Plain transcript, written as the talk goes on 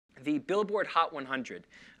The Billboard Hot 100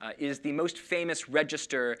 is the most famous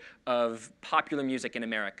register of popular music in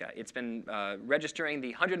America. It's been registering the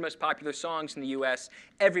 100 most popular songs in the US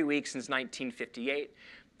every week since 1958.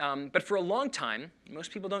 But for a long time,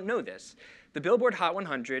 most people don't know this, the Billboard Hot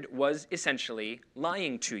 100 was essentially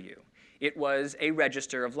lying to you. It was a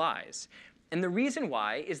register of lies. And the reason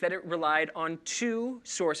why is that it relied on two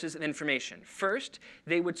sources of information. First,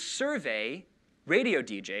 they would survey radio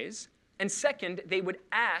DJs. And second, they would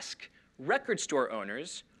ask record store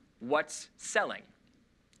owners what's selling.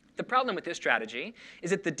 The problem with this strategy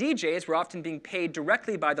is that the DJs were often being paid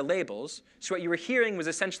directly by the labels, so what you were hearing was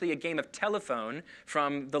essentially a game of telephone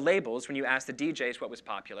from the labels when you asked the DJs what was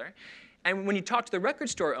popular. And when you talked to the record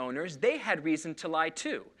store owners, they had reason to lie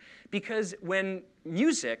too. Because when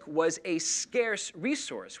music was a scarce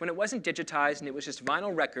resource, when it wasn't digitized and it was just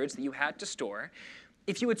vinyl records that you had to store,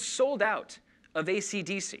 if you had sold out of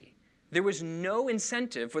AC/DC, there was no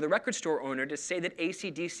incentive for the record store owner to say that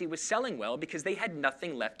AC/DC was selling well because they had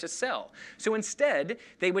nothing left to sell. So instead,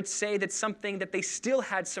 they would say that something that they still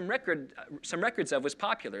had some records of was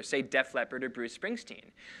popular, say Def Leppard or Bruce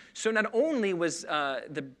Springsteen. So not only was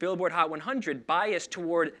the Billboard Hot 100 biased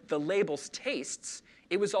toward the label's tastes,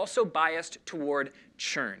 it was also biased toward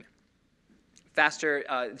churn. Faster,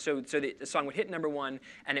 so the song would hit #1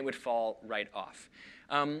 and it would fall right off.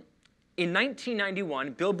 In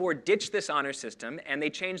 1991, Billboard ditched this honor system, and they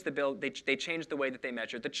changed the way that they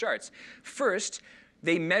measured the charts. First,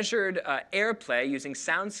 they measured airplay using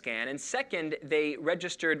SoundScan, and second, they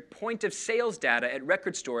registered point-of-sales data at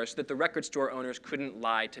record stores so that the record store owners couldn't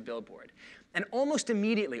lie to Billboard. And almost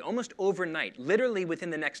immediately, almost overnight, literally within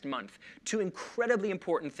the next month, two incredibly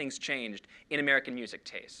important things changed in American music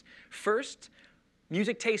taste. First,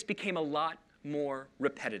 music taste became a lot more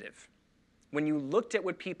repetitive. When you looked at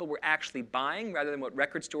what people were actually buying rather than what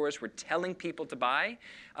record stores were telling people to buy,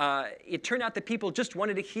 it turned out that people just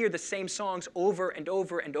wanted to hear the same songs over and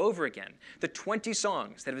over and over again. The 20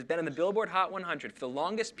 songs that have been on the Billboard Hot 100 for the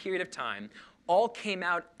longest period of time all came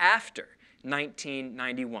out after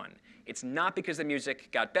 1991. It's not because the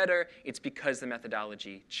music got better, it's because the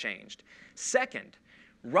methodology changed. Second,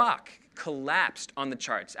 rock collapsed on the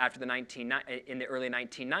charts after in the early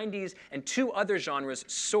 1990s, and two other genres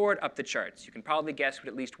soared up the charts. You can probably guess what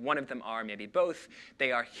at least one of them are, maybe both.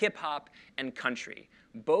 They are hip-hop and country,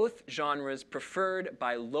 both genres preferred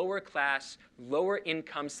by lower-class,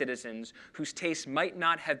 lower-income citizens whose tastes might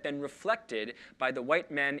not have been reflected by the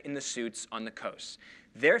white men in the suits on the coast.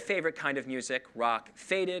 Their favorite kind of music, rock,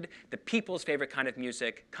 faded. The people's favorite kind of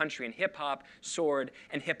music, country and hip-hop, soared,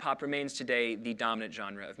 and hip-hop remains today the dominant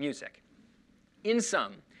genre of music. In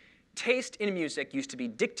sum, taste in music used to be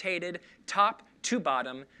dictated top to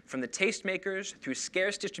bottom from the tastemakers through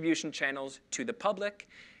scarce distribution channels to the public,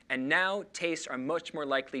 and now tastes are much more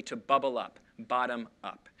likely to bubble up, bottom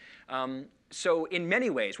up. So in many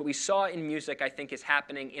ways, what we saw in music, I think, is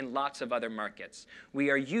happening in lots of other markets. We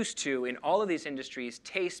are used to, in all of these industries,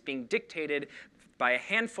 taste being dictated by a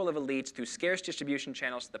handful of elites through scarce distribution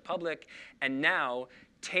channels to the public, and now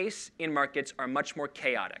tastes in markets are much more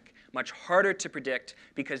chaotic, much harder to predict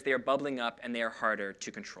because they are bubbling up and they are harder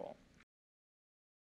to control.